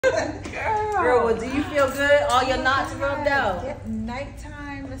Girl, well, do you feel good? All your knots rubbed out. Get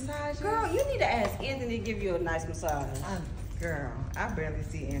nighttime massages. Girl, you need to ask Anthony to give you a nice massage. Girl, I barely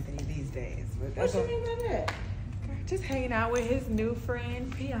see Anthony these days. But What you mean by that? just hanging out with his new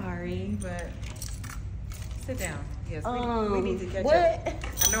friend, Piari. But sit down. Yes, we need to catch what? up.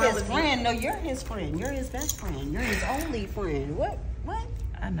 I know His friend? No, you're his friend. You're his best friend. You're his only friend. What?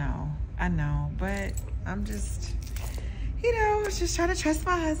 I know. But I'm just, just trying to trust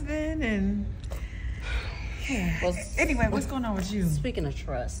my husband and. Yeah. Well, anyway, what's going on with you? Speaking of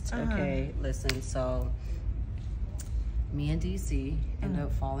trust, okay, listen, so me and DC ended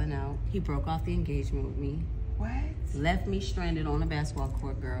up falling out. He broke off the engagement with me. What? Left me stranded on a basketball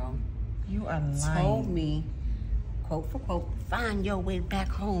court, girl. You are lying. Told me, quote for quote, find your way back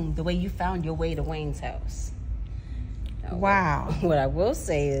home the way you found your way to Wayne's house. Now, wow. What I will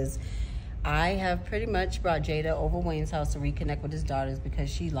say is, I have pretty much brought Jada over Wayne's house to reconnect with his daughters because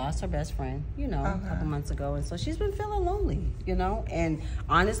she lost her best friend, a couple months ago. And so she's been feeling lonely, And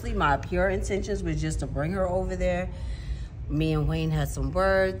honestly, my pure intentions was just to bring her over there. Me and Wayne had some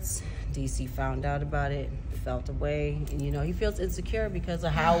words. DC found out about it, felt away. And, he feels insecure because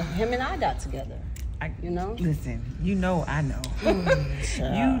of how him and I got together. Listen, I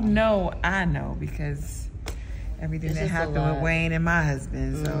know. I know because everything that happened with Wayne and my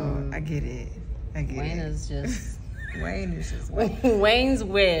husband, so I get it. Wayne is just Wayne's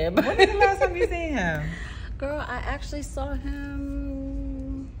web. When was the last time you seen him? Girl, I actually saw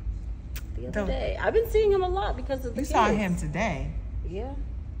him the other day. I've been seeing him a lot because of the kids. You saw him today? Yeah.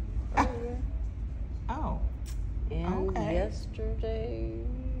 Oh. And yesterday.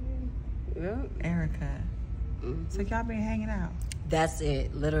 Yeah. Erica. So y'all been hanging out? That's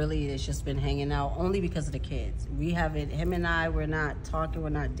it. Literally, it's just been hanging out only because of the kids. Him and I, we're not talking, we're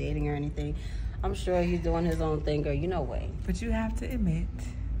not dating or anything. I'm sure he's doing his own thing, or Wayne. But you have to admit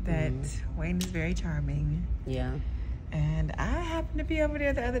that Wayne is very charming. Yeah. And I happened to be over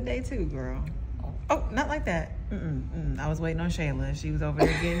there the other day too, girl. Oh, not like that. I was waiting on Shayla. She was over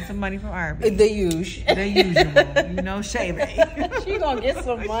there getting some money from Arby. The usual. Shayla. She gonna get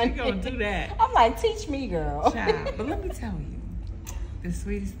some money. She gonna do that. I'm like, teach me, girl. Child. But let me tell you, the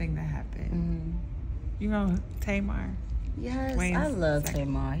sweetest thing that happened. You know Temar? Yes, I love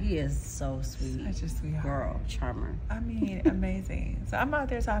Temar. He is so sweet. Such a sweetheart. Girl, charmer. I mean, amazing. So I'm out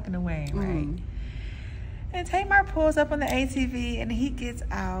there talking to Wayne, right? And Temar pulls up on the ATV and he gets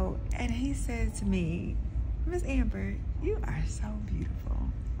out and he said to me, Miss Amber, you are so beautiful.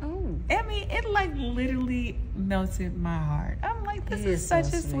 Oh. I mean, it literally melted my heart. I'm like, this is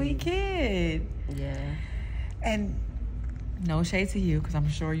such a sweet kid. Yeah. And no shade to you, because I'm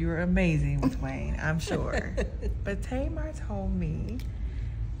sure you were amazing with Wayne. I'm sure. But Temar told me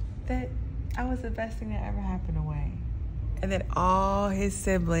that I was the best thing that ever happened to Wayne. And that all his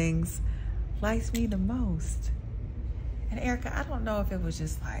siblings likes me the most. And Erica, I don't know if it was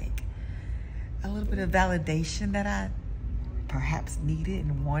just a little bit of validation that I perhaps needed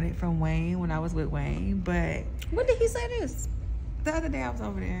and wanted from Wayne when I was with Wayne, but... When did he say this? The other day I was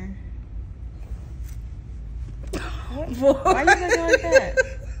over there. Why you looking like that?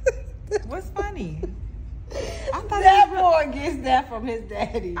 What's funny? I thought that boy gets that from his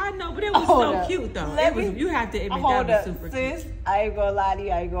daddy. I know, but it was so cute though. You have to admit that was super cute. I ain't gonna lie to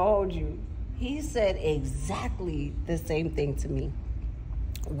you, I ain't gonna hold you. He said exactly the same thing to me.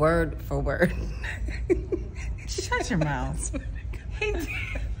 Word for word. Shut your mouth. He had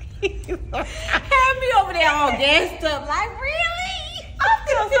me over there all gassed up, like, really? I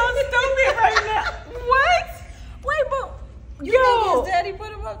feel so stupid right now. What? Wait, but you think his daddy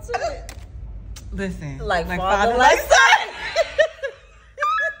put him up to it? Listen. Like father, like son.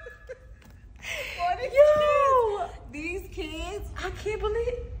 These kids, I can't believe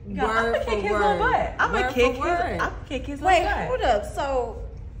it. I'm gonna kick his little butt. I'm gonna kick his little butt. Wait, hold up. So,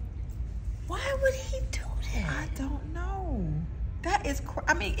 why would he do that? I don't know. That is,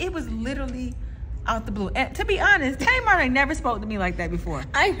 I mean, it was literally out the blue. And to be honest, Temar ain't never spoke to me like that before.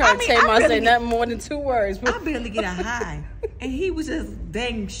 I heard Temar say nothing more than 2 words. I barely get a hi. And he was just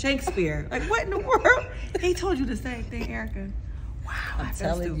dang Shakespeare. Like, what in the world? He told you the same thing, Erica. Wow, I'm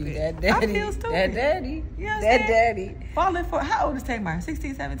telling you, that I daddy. feel stupid. That daddy. You know that daddy. Falling for, how old is Temar?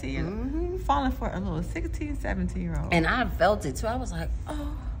 16, 17 years old. Falling for a little 16, 17-year-old. And I felt it too. I was like,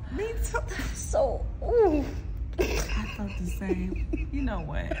 oh. Me too. So, ooh. I felt the same. You know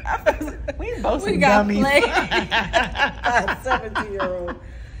what? We both some dummies. 17-year-old.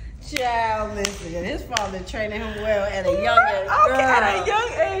 Child, listen, his father training him well at a young age. Okay, at a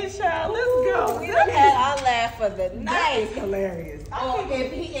young age, child. Let's go. We had our laugh for the night. That is hilarious. Oh,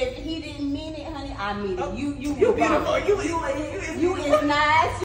 if he didn't mean it, honey, I mean it. You beautiful. You is nice.